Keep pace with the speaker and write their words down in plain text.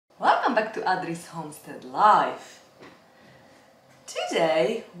Welcome back to Adri's Homestead Life.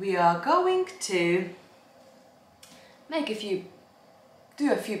 Today we are going to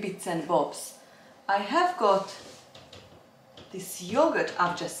do a few bits and bobs. I have got this yogurt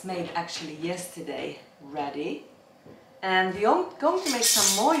I've just made actually yesterday ready, and we're going to make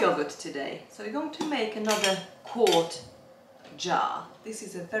some more yogurt today. So we're going to make another quart jar. This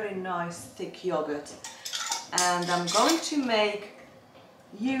is a very nice thick yogurt, and I'm going to make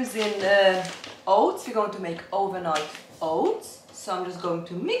using oats. We're going to make overnight oats. So I'm just going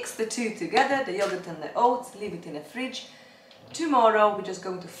to mix the two together, the yogurt and the oats, leave it in the fridge. Tomorrow we're just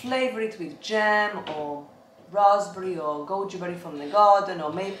going to flavor it with jam or raspberry or goji berry from the garden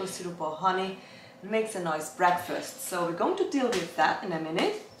or maple syrup or honey. It makes a nice breakfast. So we're going to deal with that in a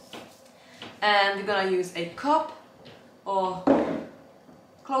minute. And we're going to use a cup or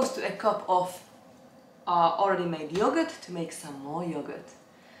close to a cup of already made yogurt to make some more yogurt.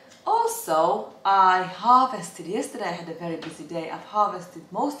 Also, I harvested, yesterday I had a very busy day, I've harvested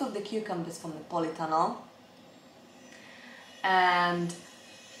most of the cucumbers from the polytunnel, and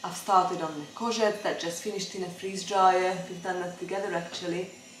I've started on the courgettes that just finished in a freeze dryer. We've done that together actually,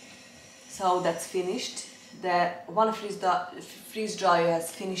 so that's finished. The one freeze dryer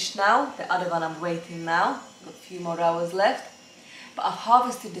has finished now, the other one I'm waiting now, got a few more hours left. But I've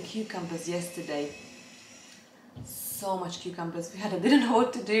harvested the cucumbers yesterday. So much cucumbers we had. I didn't know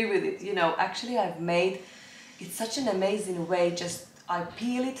what to do with it. You know, actually I've made it such an amazing way. Just I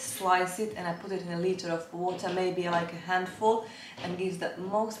peel it, slice it, and I put it in a liter of water, maybe like a handful, and gives that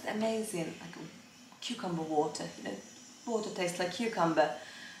most amazing like cucumber water. You know, water tastes like cucumber.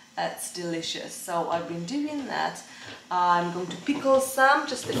 It's delicious. So I've been doing that. I'm going to pickle some,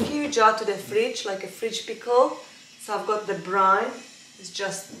 just a few jar to the fridge, like a fridge pickle. So I've got the brine. It's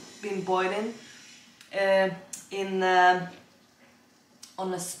just been boiling on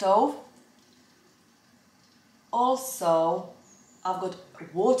the stove. Also, I've got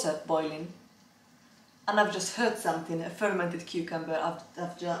water boiling, and I've just heard something, a fermented cucumber.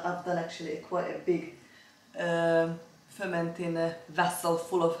 I've done actually quite a big fermenting vessel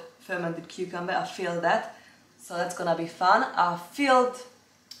full of fermented cucumber. I filled that, so that's gonna be fun. I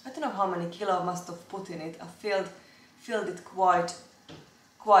don't know how many kilo I must have put in it. I filled it quite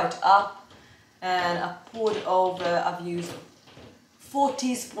up. And I poured over, I've used 4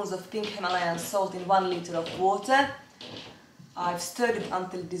 teaspoons of pink Himalayan salt in 1 liter of water. I've stirred it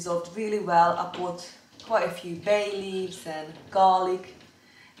until it dissolved really well. I put quite a few bay leaves and garlic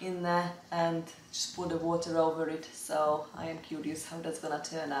in there and just poured the water over it. So I am curious how that's gonna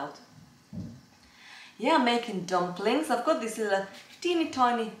turn out. Yeah, I'm making dumplings. I've got these little teeny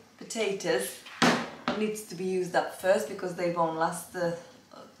tiny potatoes. It needs to be used up first because they won't last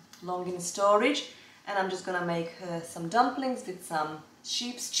long in storage, and I'm just gonna make some dumplings with some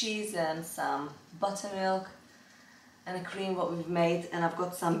sheep's cheese and some buttermilk and a cream what we've made, and I've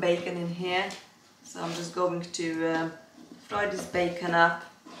got some bacon in here, so I'm just going to fry this bacon up.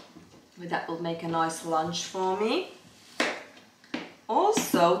 That will make a nice lunch for me.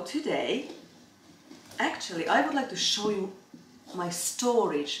 Also today, actually I would like to show you my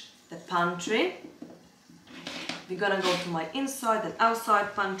storage, the pantry. We're gonna go to my inside and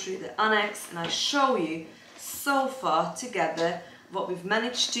outside pantry, the annex, and I show you so far together what we've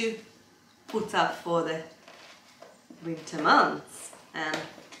managed to put up for the winter months. And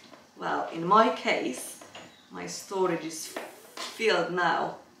well, in my case, my storage is filled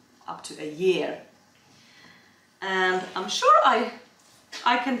now up to a year, and I'm sure I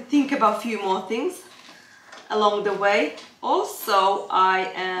can think about a few more things along the way. Also,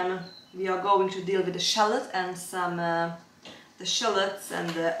 we are going to deal with the shallot and the shallots and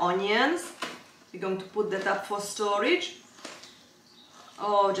the onions. We're going to put that up for storage.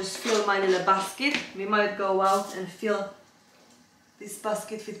 Oh, just fill mine in a basket. We might go out and fill this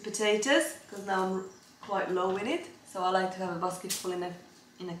basket with potatoes because now I'm quite low in it. So I like to have a basket full in a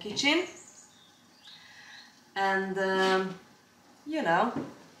kitchen. And you know,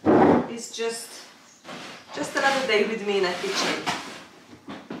 it's just another day with me in a kitchen.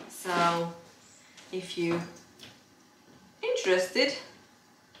 So, if you're interested,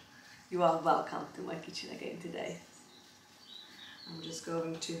 you are welcome to my kitchen again today. I'm just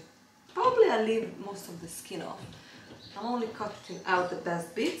going to, probably I'll leave most of the skin off. I'm only cutting out the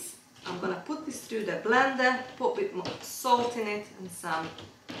best bits. I'm going to put this through the blender, put a bit more salt in it and some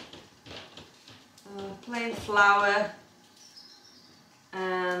plain flour,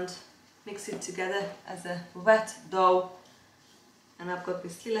 and mix it together as a wet dough. And I've got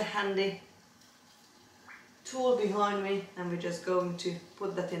this little handy tool behind me, and we're just going to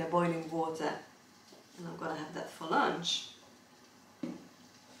put that in a boiling water, and I'm gonna have that for lunch.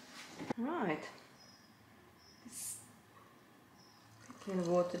 Right. This clean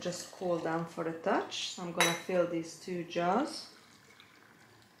water just cooled down for a touch, so I'm gonna fill these 2 jars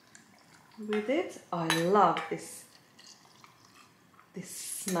with it. I love this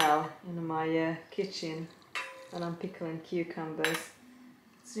smell in my kitchen when I'm pickling cucumbers.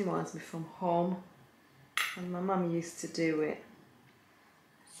 It reminds me from home when my mum used to do it.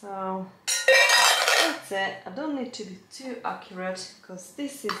 So that's it. I don't need to be too accurate because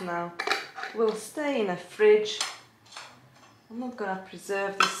this is now will stay in a fridge. I'm not gonna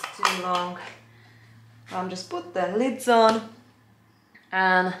preserve this too long. I'll just put the lids on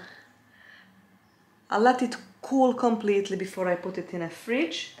and I'll let it cool completely before I put it in a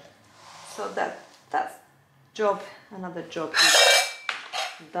fridge. So that's another job is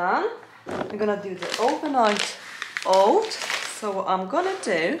done. I'm gonna do the overnight oat. So what I'm gonna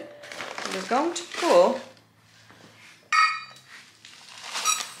do, I'm just going to pour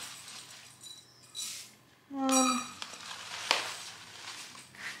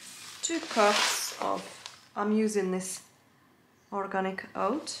 2 cups of, I'm using this organic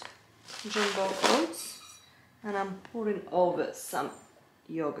oat, jumbo oats, and I'm pouring over some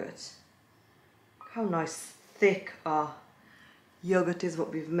yogurt. How nice thick our yogurt is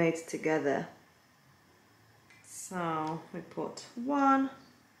what we've made together. So we put 1,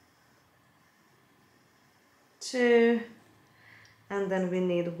 2, and then we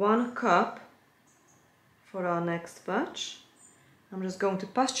need 1 cup for our next batch. I'm just going to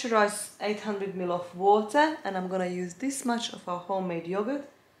pasteurize 800 ml of water, and I'm gonna use this much of our homemade yogurt,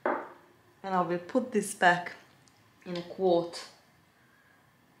 and I will put this back in a quart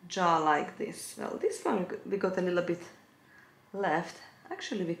jar like this. Well, this one we got a little bit left.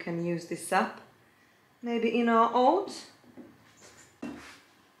 Actually, we can use this up maybe in our oat.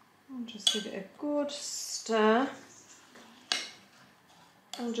 I'll just give it a good stir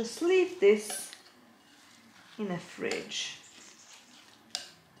and just leave this in a fridge.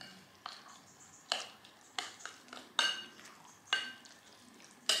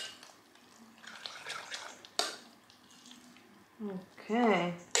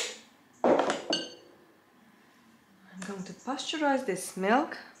 Okay, I'm going to pasteurize this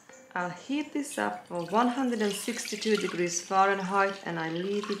milk. I'll heat this up for 162 degrees Fahrenheit and I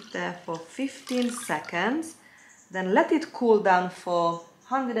leave it there for 15 seconds. Then let it cool down for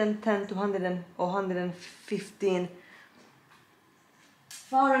 110 to 100 or 115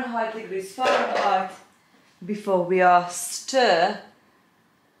 degrees Fahrenheit before we stir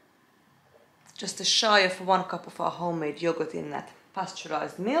just a shy of 1 cup of our homemade yogurt in that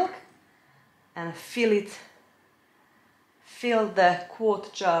pasteurized milk, and fill the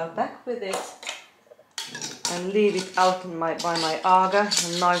quart jar back with it and leave it out by my Aga,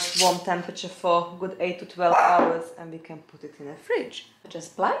 a nice warm temperature for good 8 to 12 hours, and we can put it in a fridge. I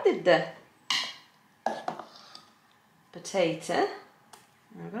just blended the potato.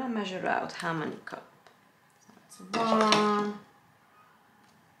 I'm gonna measure out how many cups. So that's 1,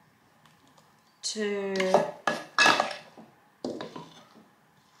 2, I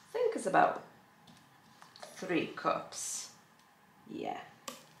think it's about 3 cups. Yeah,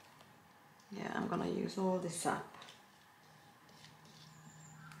 I'm gonna use all this up.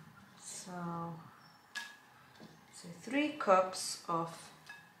 So 3 cups of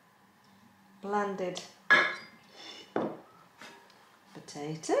blended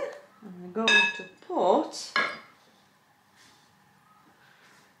potato, and we're going to put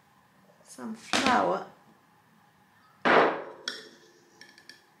some flour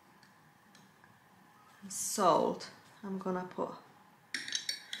and salt. I'm gonna put a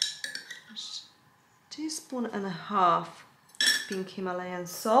teaspoon and a half pink Himalayan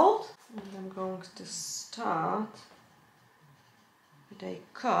salt, and I'm going to start with a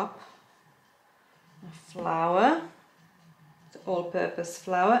cup of flour, the all-purpose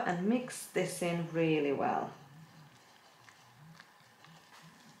flour, and mix this in really well.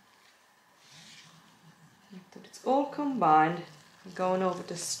 After it's all combined, I'm going over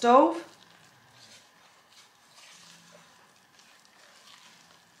the stove.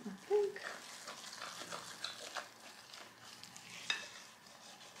 I think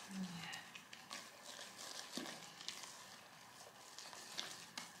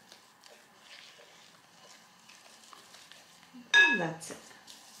that's it.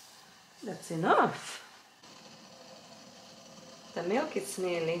 That's enough. The milk is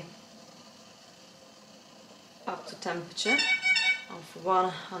nearly up to temperature of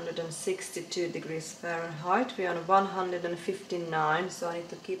 162 degrees Fahrenheit. We are on 159, so I need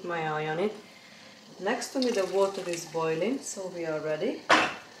to keep my eye on it. Next to me the water is boiling, so we are ready.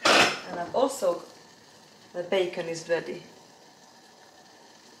 And I've also, the bacon is ready.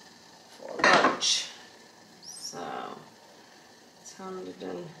 much. So it's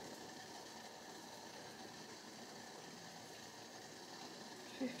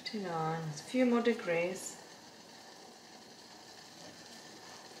 159, a few more degrees.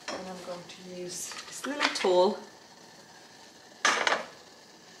 And I'm going to use this little tool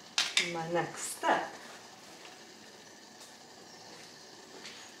in my next step.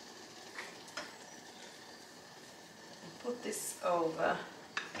 Put this over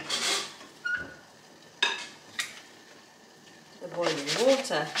the boiling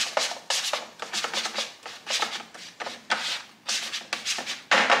water.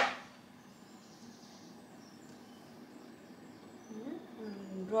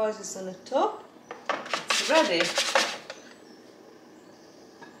 And rises on the top. It's ready.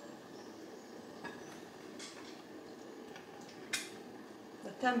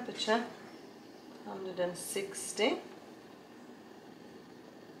 The temperature 160.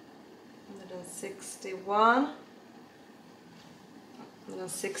 161,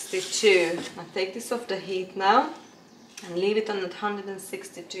 162. I take this off the heat now and leave it on at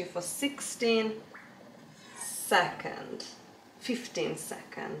 162 for 15 seconds,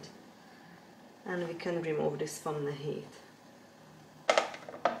 and we can remove this from the heat.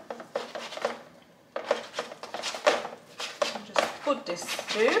 Just put this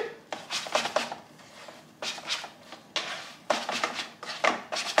through.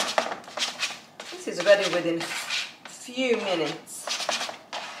 This is ready within a few minutes.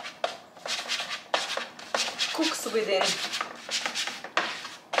 Cooks within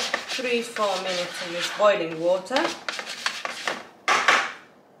 3-4 minutes in this boiling water.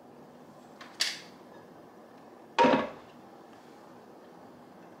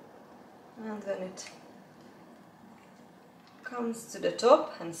 And then it comes to the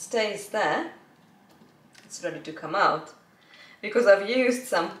top and stays there. It's ready to come out. Because I've used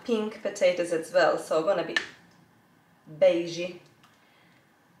some pink potatoes as well, so I'm gonna be beigey,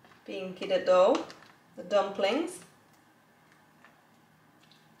 pinky the dough, the dumplings.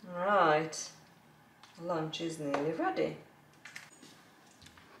 Alright, lunch is nearly ready.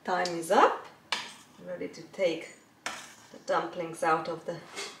 Time is up. I'm ready to take the dumplings out of the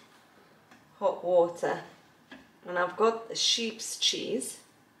hot water. And I've got the sheep's cheese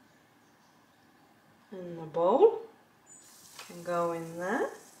in my bowl. Can go in there.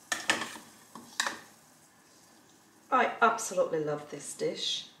 I absolutely love this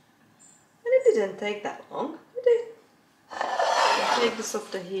dish, and it didn't take that long, did it? I'll take this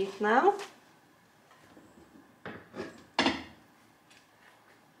off the heat now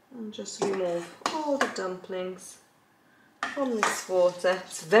and just remove all the dumplings from this water.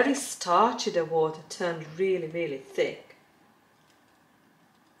 It's very starchy, the water turned really thick.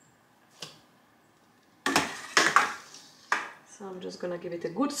 So I'm just gonna give it a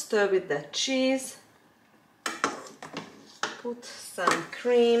good stir with that cheese. Put some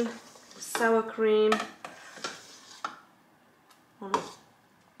cream, sour cream on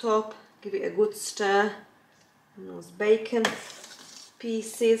top, give it a good stir, and those bacon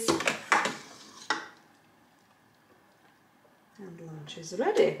pieces. And lunch is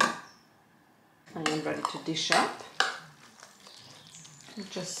ready. I am ready to dish up.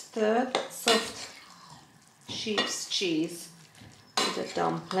 Just stir soft sheep's cheese with the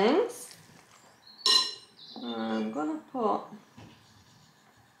dumplings. I'm gonna put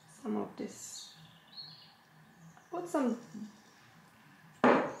some of this, put some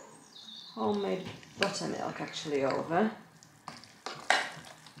homemade buttermilk actually over.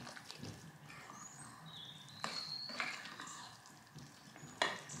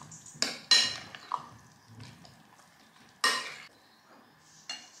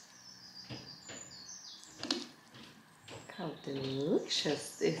 How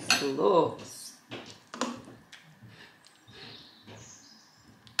delicious this looks.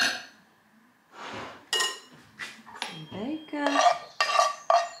 Some bacon.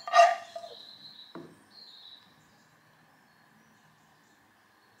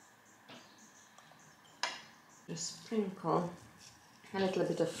 Just sprinkle a little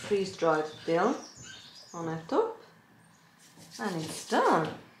bit of freeze-dried dill on the top, and it's done.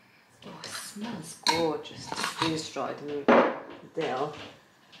 Oh, it smells gorgeous, the freeze-dried dill.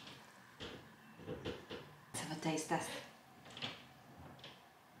 Let's have a taste test.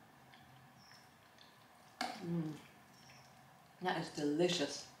 That is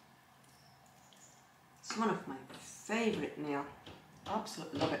delicious. It's one of my favourite meals.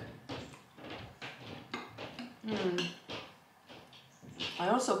 Absolutely love it. I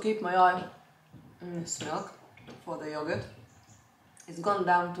also keep my eye on this milk for the yogurt. It's gone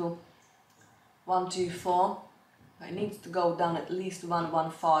down to 124. It needs to go down at least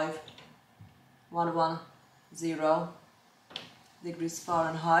 115 110 degrees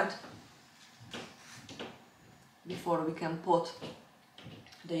Fahrenheit before we can put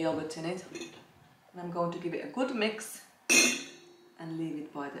the yogurt in it. And I'm going to give it a good mix and leave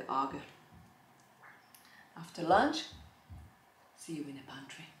it by the auger. After lunch, see you in the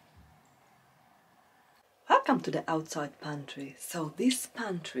pantry. Welcome to the outside pantry. So this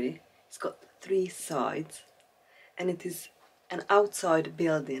pantry has got 3 sides and it is an outside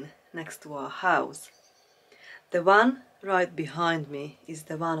building next to our house. The one right behind me is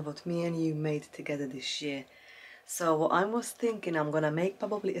the one what me and you made together this year. So what I was thinking, I'm gonna make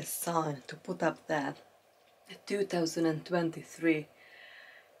probably a sign to put up there 2023,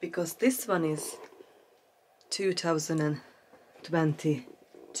 because this one is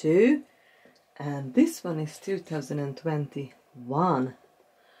 2022 and this one is 2021.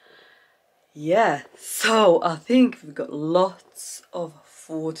 Yeah, so I think we've got lots of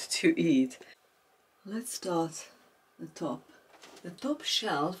food to eat. Let's start the top. The top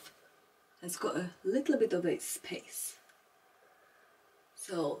shelf has got a little bit of a space.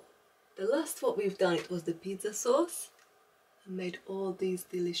 So the last what we've done, it was the pizza sauce. I made all these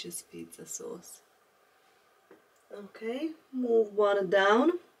delicious pizza sauce. Okay, move one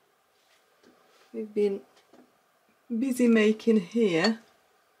down. We've been busy making here.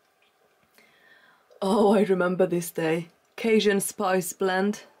 Oh, I remember this day. Cajun spice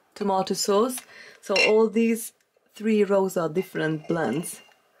blend, tomato sauce. So all these 3 rows are different blends.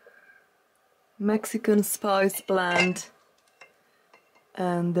 Mexican spice blend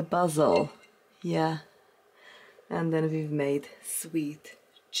and the basil, yeah. And then we've made sweet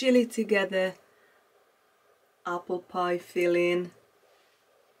chili together, apple pie filling,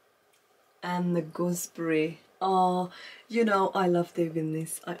 and the gooseberry. Oh, you know, I love doing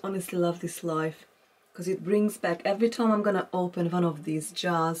this. I honestly love this life because it brings back, every time I'm gonna open one of these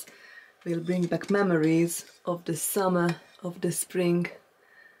jars, will bring back memories of the summer, of the spring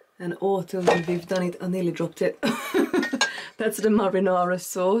and autumn. And we've done it. I nearly dropped it. That's the marinara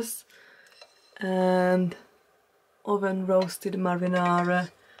sauce and oven roasted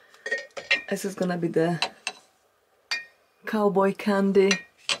marinara. This is gonna be the cowboy candy.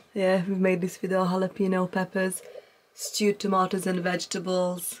 Yeah, we've made this with our jalapeno peppers, stewed tomatoes and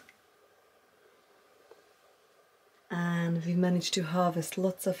vegetables. And we managed to harvest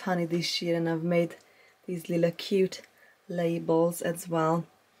lots of honey this year, and I've made these little cute labels as well.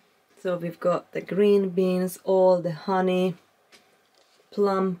 So we've got the green beans, all the honey,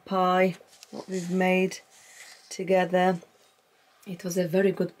 plum pie, what we've made together. It was a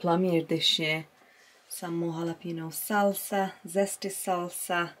very good plum year this year. Some more jalapeno salsa, zesty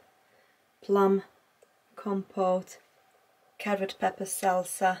salsa, plum compote, carrot pepper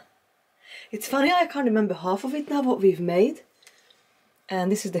salsa. It's funny, I can't remember half of it now what we've made.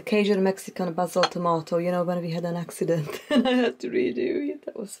 And this is the Cajun Mexican basil tomato, you know, when we had an accident and I had to redo it.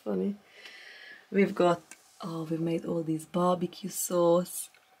 That was funny. We've got, oh, we've made all these barbecue sauce,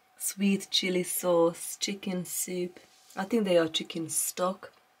 sweet chili sauce, chicken soup. I think they are chicken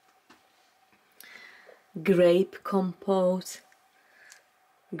stock. Grape compote,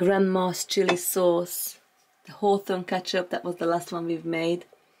 grandma's chili sauce, the Hawthorne ketchup, that was the last one we've made.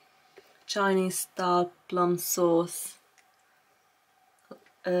 Chinese style plum sauce.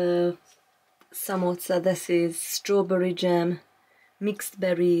 Samosa, this is strawberry jam, mixed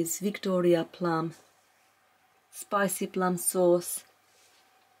berries, Victoria plum, spicy plum sauce.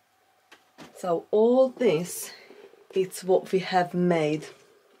 So all this, it's what we have made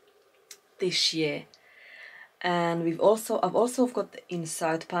this year. And I've also got the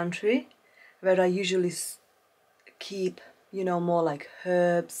inside pantry where I usually keep, you know, more like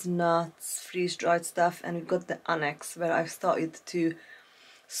herbs, nuts, freeze-dried stuff, and we've got the annex where I've started to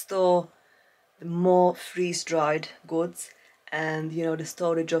store the more freeze-dried goods, and you know, the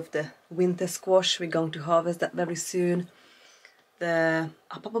storage of the winter squash. We're going to harvest that very soon. I'm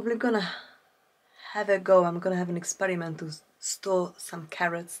probably gonna have a go. I'm gonna have an experiment to store some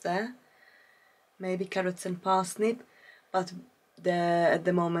carrots there, maybe carrots and parsnip, but at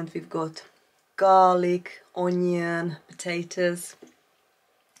the moment we've got garlic, onion, potatoes.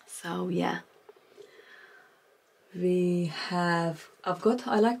 So yeah, I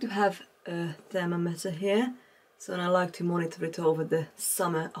like to have a thermometer here, so I like to monitor it over the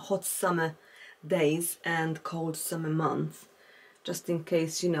hot summer days and cold summer months, just in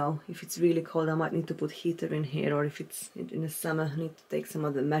case, you know, if it's really cold I might need to put heater in here, or if it's in the summer I need to take some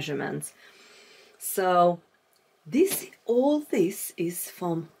other measurements. So all this is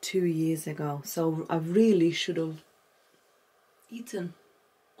from 2 years ago, so I really should have eaten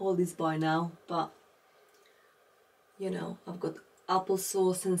all this by now, but you know, I've got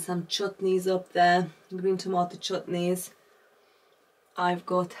applesauce and some chutneys up there, green tomato chutneys. I've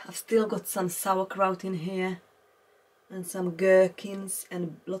still got some sauerkraut in here and some gherkins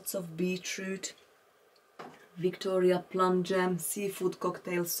and lots of beetroot, Victoria plum jam, seafood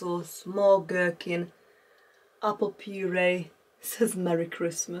cocktail sauce, more gherkin, apple puree, says Merry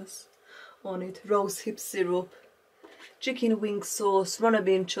Christmas on it, rose hip syrup, chicken wing sauce, runner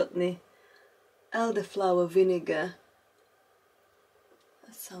bean chutney, elderflower vinegar.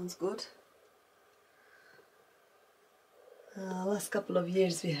 That sounds good. Last couple of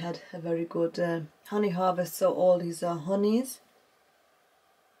years we had a very good honey harvest, so all these are honeys.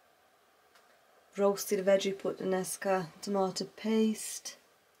 Roasted veggie puttanesca, tomato paste,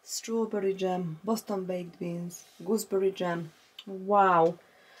 strawberry jam, Boston baked beans, gooseberry jam. Wow!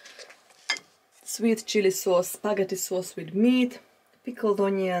 Sweet chili sauce, spaghetti sauce with meat, pickled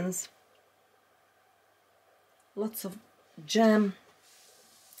onions, lots of jam,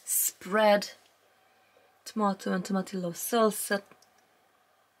 spread, tomato and tomatillo salsa.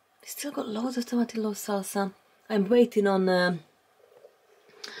 We still got loads of tomatillo salsa. I'm waiting on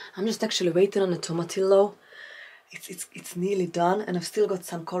I'm just actually waiting on the tomatillo. It's nearly done, and I've still got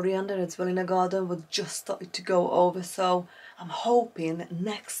some coriander as well in the garden, but just started to go over, so I'm hoping that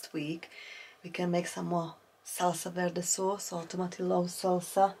next week we can make some more salsa verde sauce or tomatillo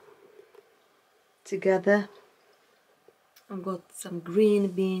salsa together. I've got some green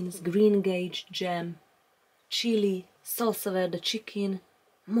beans, green gage jam, chili, salsa verde chicken,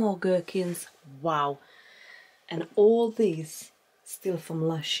 more gherkins. Wow! And all these still from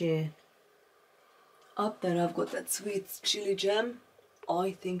last year. Up there I've got that sweet chili jam.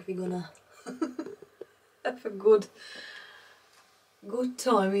 I think we're gonna have a good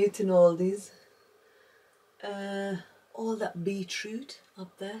time eating all these. All that beetroot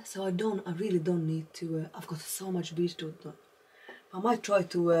up there, so I really don't need to, I've got so much beetroot. I might try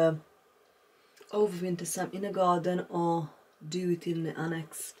to overwinter some in the garden or do it in the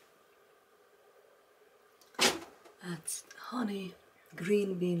annex. That's honey,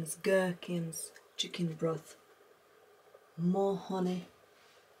 green beans, gherkins, chicken broth, more honey,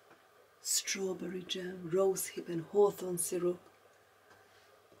 strawberry jam, rose hip and hawthorn syrup.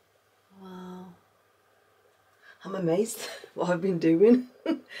 Wow, I'm amazed what I've been doing.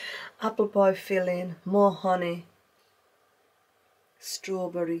 Apple pie filling, more honey,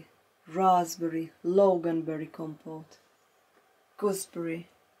 strawberry, raspberry, loganberry compote, gooseberry,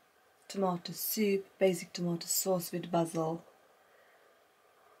 tomato soup, basic tomato sauce with basil.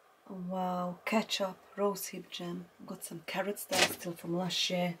 Wow, ketchup, rose hip jam. I've got some carrots there still from last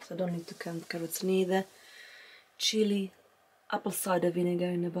year, so I don't need to count carrots neither. Chili, apple cider vinegar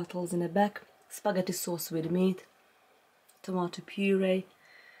in the bottles in the back, spaghetti sauce with meat, tomato puree.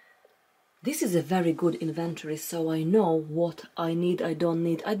 This is a very good inventory, so I know what I need, I don't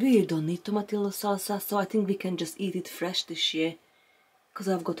need. I really don't need tomatillo salsa, so I think we can just eat it fresh this year, because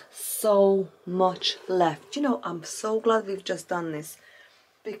I've got so much left. You know, I'm so glad we've just done this,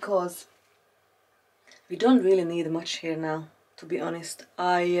 because we don't really need much here now, to be honest.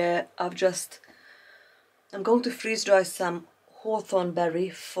 I'm going to freeze dry some hawthorn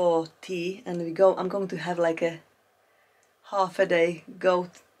berry for tea, and I'm going to have like a half a day, go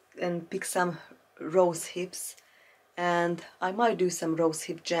and pick some rose hips, and I might do some rose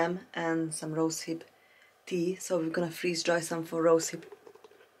hip jam and some rose hip tea, so we're gonna freeze dry some for rose hip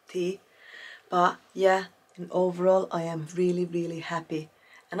tea. But yeah, and overall I am really happy.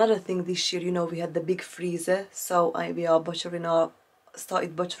 Another thing this year, you know, we had the big freezer, so we are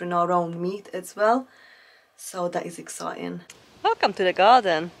started butchering our own meat as well, so that is exciting. Welcome to the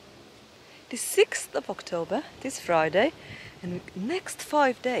garden. The 6th of October, this Friday, and next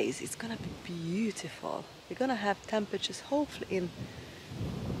 5 days it's gonna be beautiful. We're gonna have temperatures hopefully in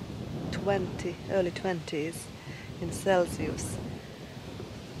early 20s in Celsius.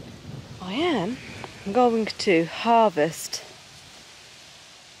 I am going to harvest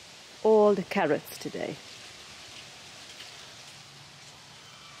all the carrots today.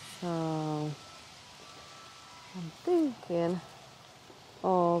 So I'm thinking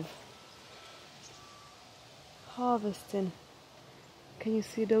of harvesting. Can you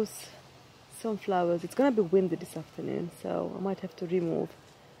see those sunflowers? It's gonna be windy this afternoon, so I might have to remove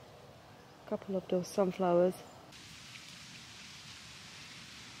a couple of those sunflowers.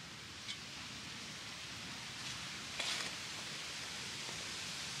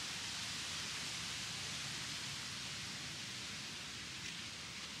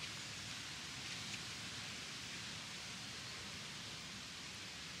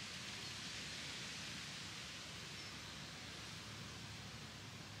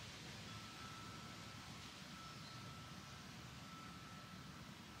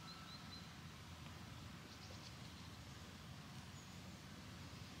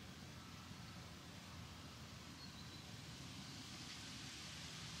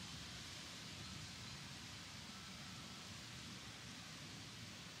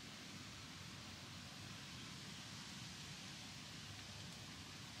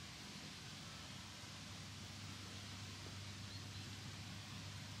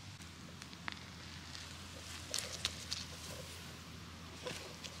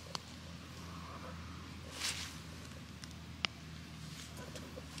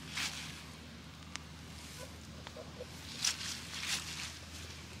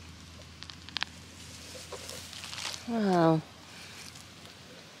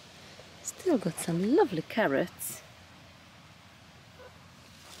 Still got some lovely carrots.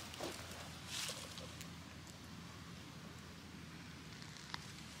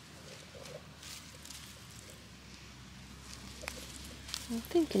 I'm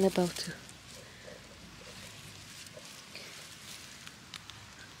thinking about to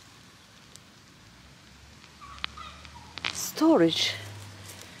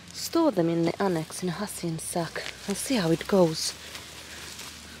store them in the annex in a hussy and sack and see how it goes.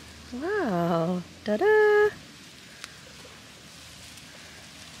 Wow, ta-da!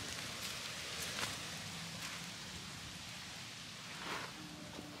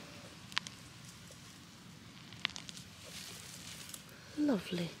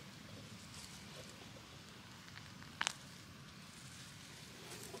 Lovely.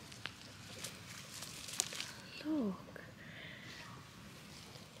 Look.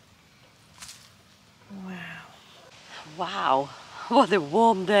 Wow. Wow, what a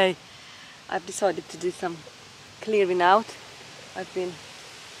warm day. I've decided to do some clearing out. I've been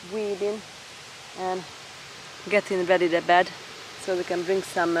weeding and getting ready the bed so we can bring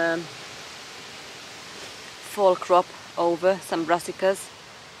some fall crop over, some brassicas.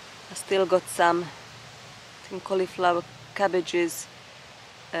 I still got some cauliflower, cabbages,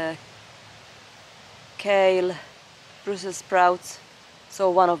 kale, Brussels sprouts. So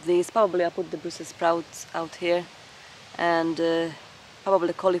one of these, probably I put the Brussels sprouts out here, and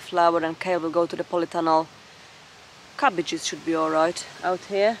probably cauliflower and kale will go to the polytunnel. Cabbages should be alright out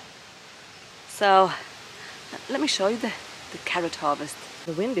here. So let me show you the carrot harvest.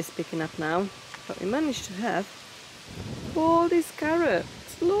 The wind is picking up now, but we managed to have all these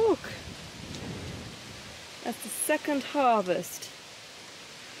carrots. Look! That's the second harvest.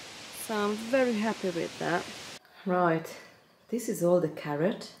 So I'm very happy with that. Right, this is all the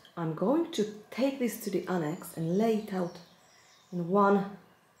carrot. I'm going to take this to the annex and lay it out in one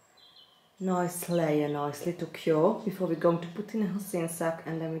nice layer nicely to cure before we're going to put in a hussy sack,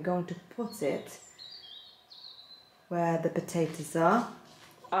 and then we're going to put it where the potatoes are.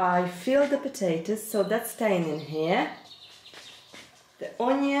 I feel the potatoes, so that's staying in here. The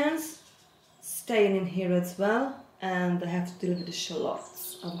onions staying in here as well, and I have to deal with the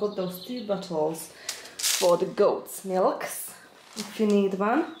shallots. I've got those 2 bottles for the goat's milks, if you need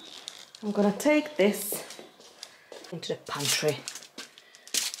one. I'm gonna take this into the pantry.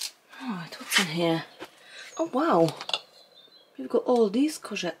 Alright, what's in here? Oh wow, we've got all these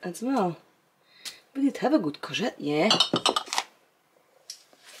courgette as well. We did have a good courgette, yeah.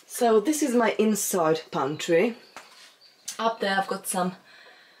 So this is my inside pantry. Up there I've got some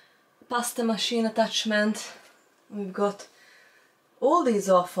pasta machine attachment. We've got all these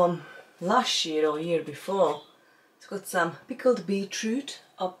are from last year or year before. It's got some pickled beetroot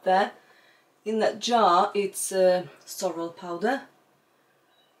up there. In that jar it's sorrel powder,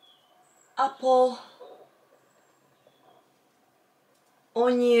 apple,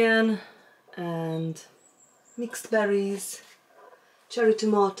 onion and mixed berries, cherry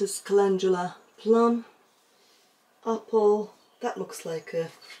tomatoes, calendula, plum, apple. That looks like a...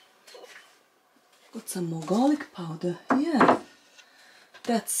 Got some more garlic powder, yeah.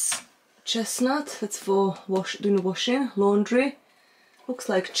 That's chestnut, that's for doing washing, laundry. Looks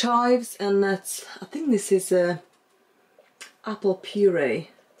like chives, and that's, I think this is apple puree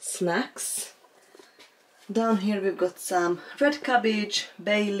snacks. Down here we've got some red cabbage,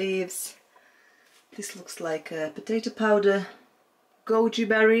 bay leaves. This looks like potato powder, goji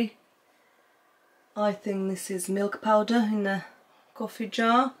berry. I think this is milk powder in a coffee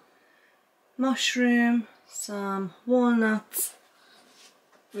jar. Mushroom, some walnuts.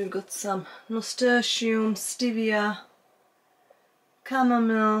 We've got some nasturtium, stevia,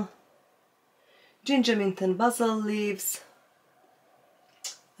 chamomile, ginger mint and basil leaves,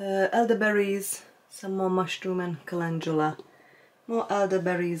 elderberries, some more mushroom and calendula, more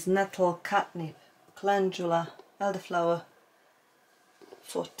elderberries, nettle, catnip, calendula, elderflower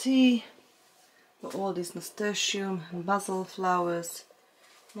for tea. Got all these nasturtium and basil flowers,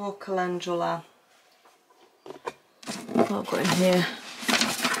 more calendula. What I've got in here?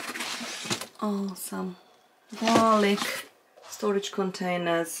 Oh, some garlic, storage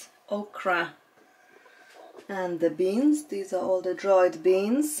containers, okra, and the beans. These are all the dried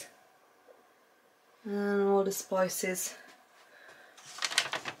beans, and all the spices.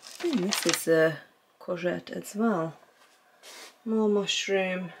 I think this is a courgette as well. More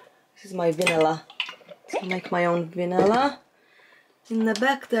mushroom. This is my vanilla. I make my own vanilla. In the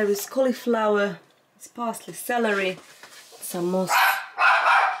back there is cauliflower, it's parsley, celery, some more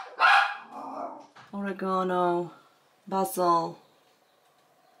oregano, basil.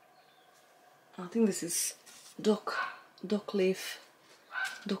 I think this is dock leaf,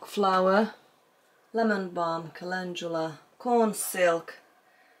 duck flour, lemon balm, calendula, corn silk,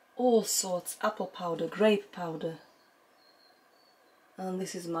 all sorts, apple powder, grape powder, and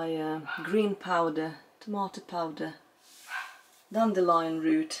this is my green powder, tomato powder, dandelion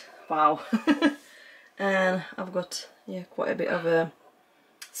root, wow. And I've got quite a bit of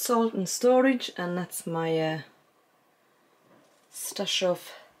salt and storage, and that's my stash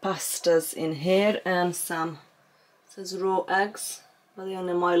of pastas in here, and some, it says raw eggs, but they're in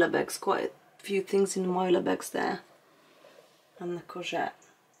the Myla bags, quite a few things in the Myla bags there, and the courgette.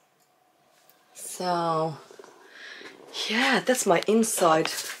 So yeah, that's my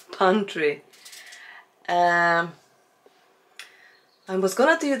inside pantry. I was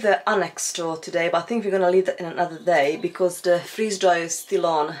gonna do the annex store today, but I think we're gonna leave that in another day because the freeze dryer is still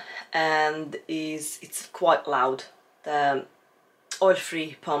on and it's quite loud. The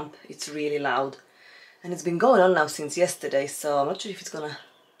oil-free pump, it's really loud, and it's been going on now since yesterday, so I'm not sure if it's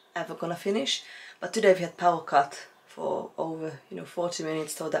ever gonna finish. But today we had power cut for over 40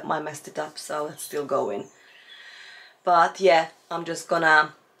 minutes, so that might mess it up, so it's still going. But yeah, I'm just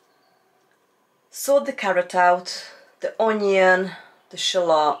gonna sort the carrot out, the onion, the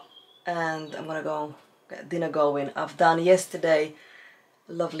shallot, and I'm gonna go get dinner going. I've done yesterday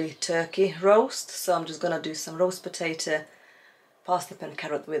lovely turkey roast, so I'm just gonna do some roast potato, parsnip and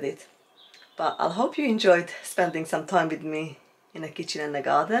carrot with it. But I hope you enjoyed spending some time with me in the kitchen and the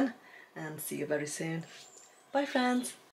garden, and see you very soon. Bye friends!